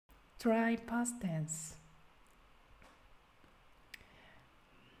Try past tense.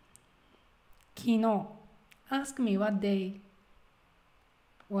 昨日 Ask me what day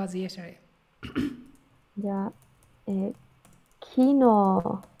was yesterday. じゃあ、昨日、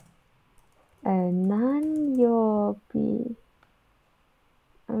何曜日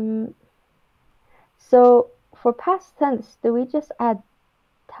So, for past tense, do we just add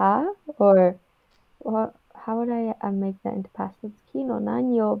ta? Or how would I make that into past tense? 昨日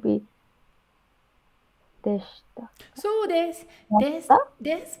何曜日でしたか？そうです。やった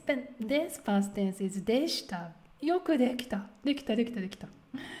？This past tense is でした。よくできた。できた。昨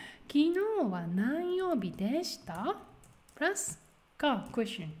日は何曜日でした？ Plus か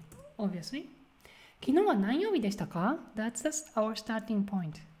question, obviously. 昨日は何曜日でしたか？ That's our starting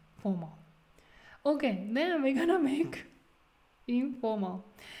point. Formal. Okay, then we're gonna make informal.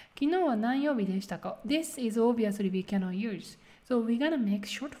 昨日は何曜日でしたか？ This is obviously we cannot use. So we're gonna make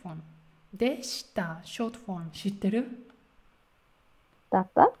short form. でした。short form 知ってる？だっ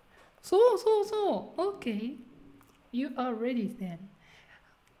た？そう。Okay. You are ready then.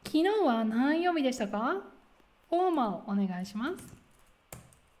 昨日は何曜日でしたか？フォーマルお願いします。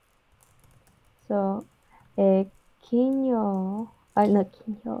そう、昨日、何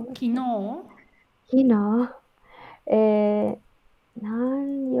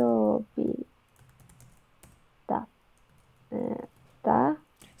曜日だった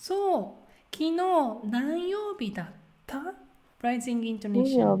そう、昨日何曜日だった？ Rising 何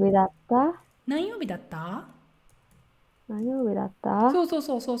intonation 曜日だった何曜日だった？何曜日だったそう。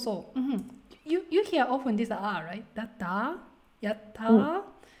You hear often this R, right? だったやった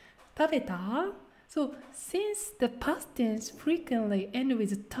食べたSo, since the past tense frequently end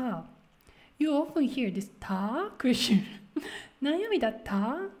with ta, you often hear this ta question. 何曜日だっ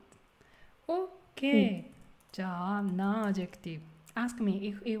た ?OK、じゃあ、non adjective. Ask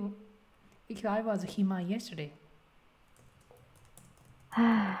me if I was 暇 yesterday. 昨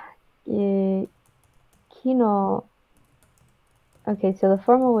日 Okay, so the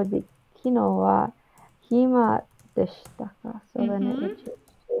formal would be 昨日は暇でしたか？ So then it would change to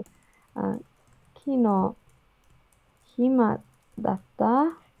昨日暇だった？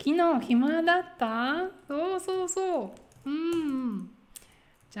昨日暇だったそう。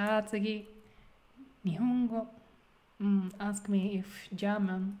じゃあ次、日本語。Ask me if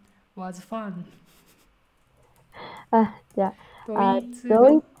German was fun. じゃあ、ドイツド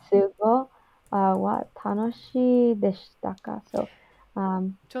イ語。ツ語は楽しいでしたか？ So,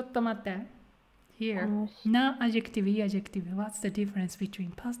 ちょっと待って。Here, 楽しい non adjective, e adjective. What's the difference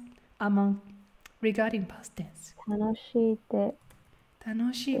between regarding past tense? 楽しいって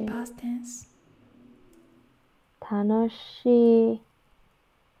楽しい past tense? 楽しい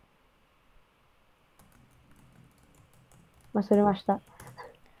忘れました。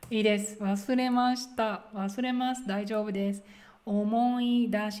いいです。忘れました。忘れます。大丈夫です。思い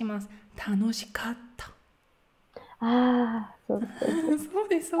出します。楽しかった。そうそう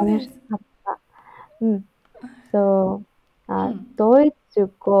です。楽しかった。そう、ドイツ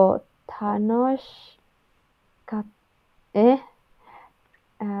語楽しかった。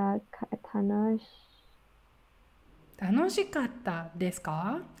楽しかったです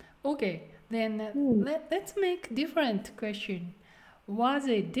か？ Okay, then let's make different question. Was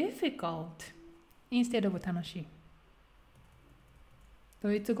it difficult instead of 楽しい？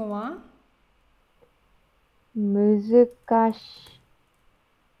ドイツ語は難し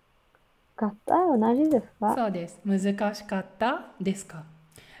かった同じですか？そうです。難しかったですか？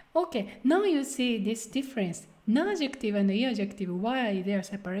 Okay, now you see this difference. Non-adjective and e-adjective, why they are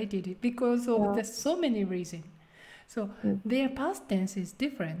separated? Because of the so many reasons. So their past tense is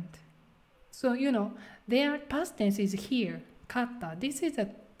different. So, their past tense is here, かった. This is a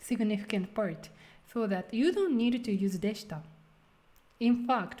significant part. So that you don't need to use でした. In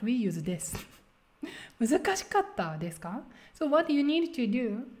fact, we use です。難しかったですか？ So what you need to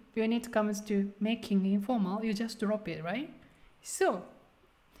do when it comes to making informal, you just drop it, right? So,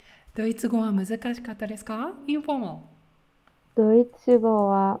 ドイツ語は難しかったですか？ Informal. ドイツ語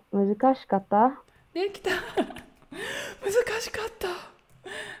は難しかった？できた難しかった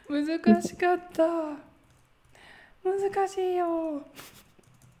難しかった難しいよ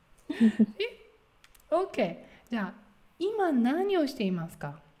OK じゃあ今何をしています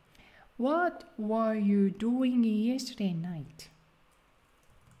か？ What were you doing yesterday night?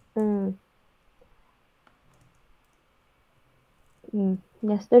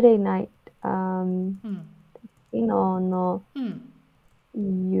 Yesterday night、昨日の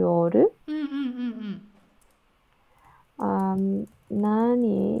夜、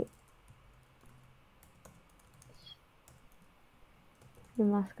何い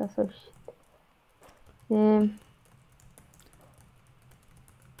ますか？そして、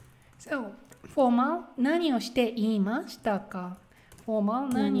So, formal 何をしていましたか？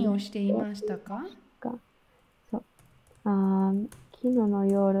 formal 何をしていましたか？かそう。昨日の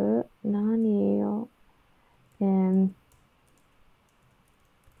夜、何を、で、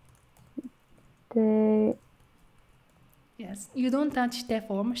Yes, you don't touch the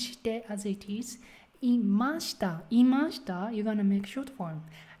form して as it is. いました。いました。You're gonna make short form.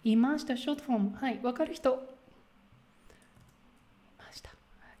 いました。short form. はい、わかる人。いました。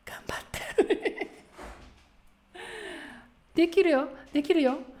頑張って。できるよ。できる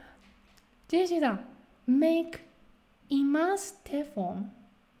よ。JJ さん、make いますって form。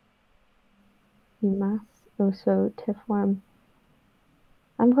います。Also, to form.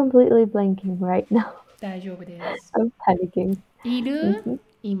 I'm completely blanking right now. 大丈夫です。I'm panicking. いる、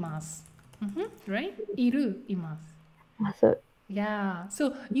います。Right? いる、います。So, Yeah.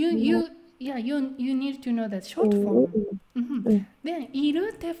 So you need to know that short form. Then い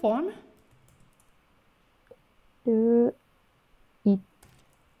るって form? る、いて、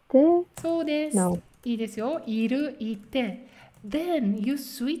そうです。 No. いいですよ。いる、いて。Then you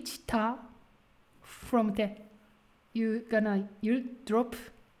switch た from て。You drop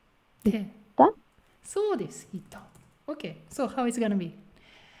て。たそうです。いた。Okay. So how is it gonna be?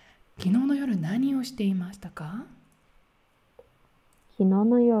 昨日の夜何をしていましたか？昨日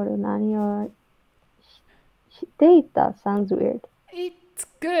の夜何をしていた sounds weird. It's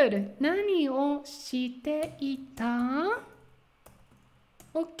good. 何をしていた？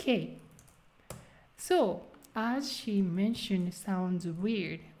 Okay. So, as she mentioned, sounds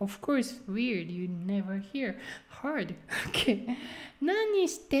weird. Of course, weird. You never hear. Hard. Okay. 何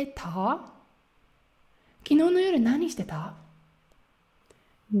してた？昨日の夜何してた？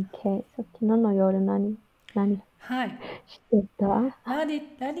 Okay. So, 昨日の夜何はい。してた？ラデ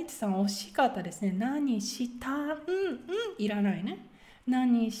ィットさん惜しかったですね。何したいらないね。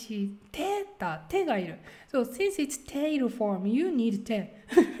何してた手がいる。So, since it's tail form, you need 手。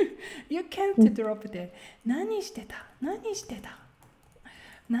you can't drop 手。何してた何してた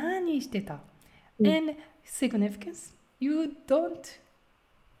何してた And significance, you don't,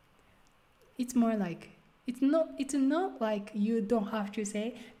 it's more like, it's not like you don't have to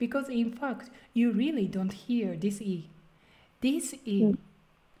say, because in fact, you really don't hear this E. This E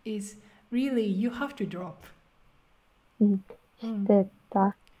is really, you have to drop. して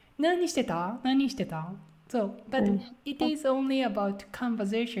た。何してた何してた So, but it is only about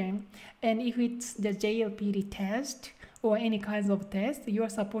conversation, and if it's the JLPD test or any kinds of test, you are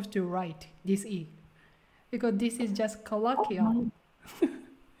supposed to write this E. Because this is just colloquial.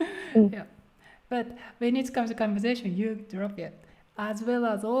 Yeah. But when it comes to conversation, you drop it. As well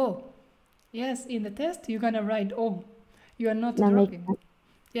as O. Yes, in the test, you're gonna write O. You are not dropping.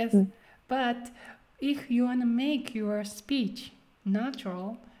 Yes. But if you wanna make your speech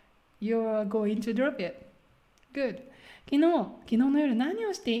natural, you are going to drop it. Good. 昨日の夜何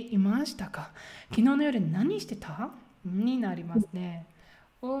をしていましたか？昨日の夜何してたになりますね。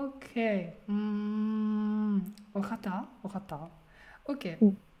OK。わかったわかった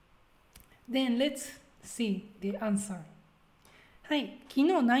 ?OK。Then let's see the answer. はい。昨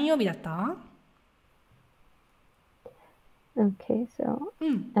日何曜日だった？ Okay, so, 昨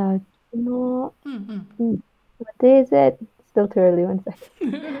日、What day is it? Still too early, one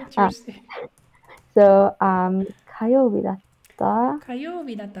second. Tuesday. So, 火曜日だった火曜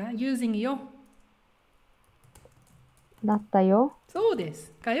日だった ?using よ。だったよ。そうで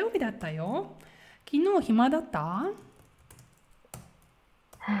す。火曜日だったよ。昨日暇だった？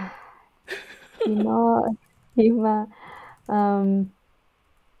昨日、今、じゃ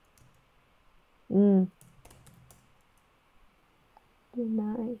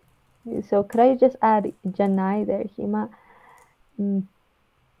ない。So, could I just add じゃない there? 暇、じ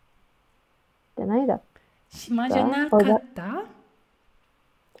ゃないだ。暇じゃなかった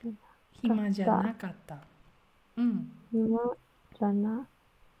暇じゃなかった。暇じゃな。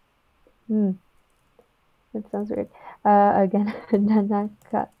That sounds weird. Again, じゃな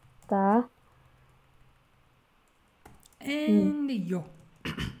かった。And よ。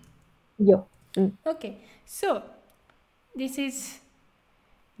よ。Okay, so this is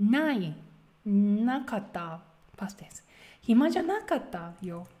ない、なかった、past tense。暇じゃなかった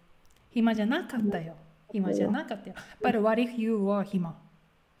よ。暇じゃなかったよ。暇じゃなかったよ。But what if you were 暇？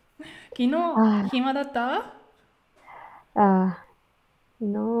昨日、暇だった？昨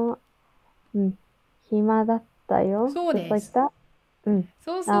日、暇だったよ。そうです。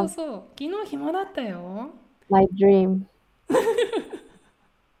そうそう。昨日暇だったよ。My dream.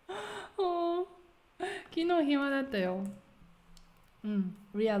 昨日暇だったよ。うん、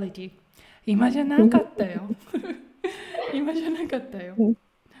reality。今じゃなかったよ。今じゃなかったよ。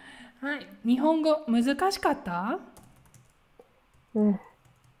はい。日本語難しかった？Well,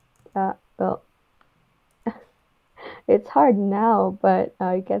 it's hard now, but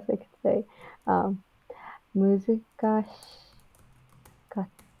I guess I could say難しかっ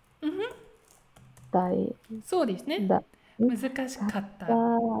たいそうですね。だ。難しかった。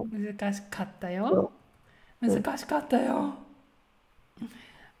難しかったよ。難しかったよ。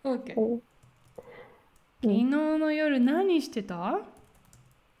OK。昨日の夜何してた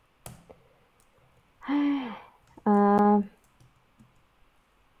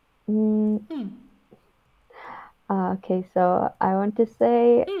？Okay, so I want to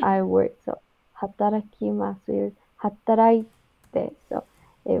say I work. So 働きます。働いて。So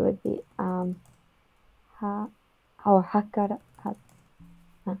it would be or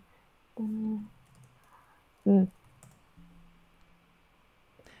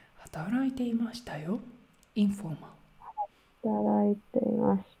働いていましたよ。Informal。働いてい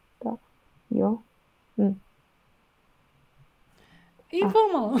ましたよ。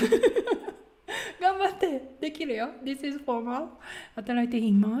Informal。頑張ってできるよ。This is formal。働いて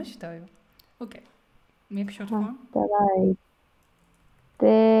いましたよ。OK。Make short form。働い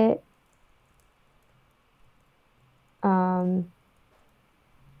て、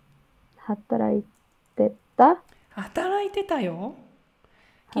働いてた働いてたよ。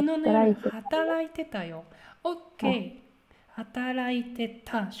昨日の夜働いてたよ。OK。働いて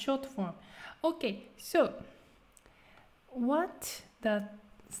た。Short form。OK。So, what the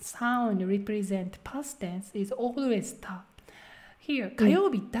sound represent past tense is always た。Here, 火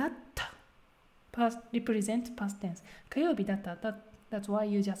曜日だった。Past represent past tense。火曜日だった。That's why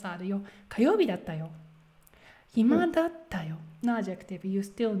you just said よ。火曜日だったよ。暇だったよ。No adjective, you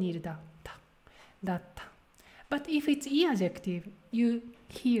still need だった。だった。But if it's e adjective, you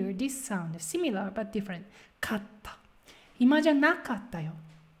hear this sound similar but different. かった。暇じゃなかったよ。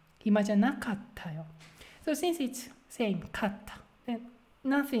暇じゃなかったよ。So since it's same かった、then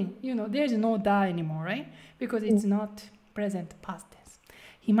nothing, there's no da anymore, right? Because it's not present past tense.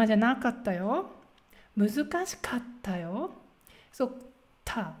 暇じゃなかったよ。難しかったよ。So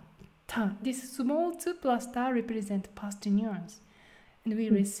た。This small 2 plus た represent past nuance. And we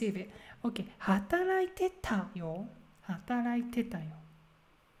receive it. OK. 働いてたよ。働いてたよ。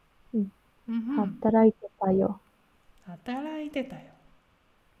働いてたよ。働いてたよ。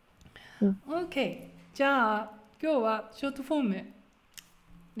OK。じゃあ、今日はショートフォーム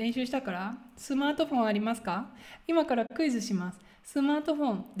練習したから、スマートフォンありますか？今からクイズします。スマートフ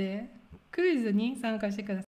ォンでクイズに参加してください。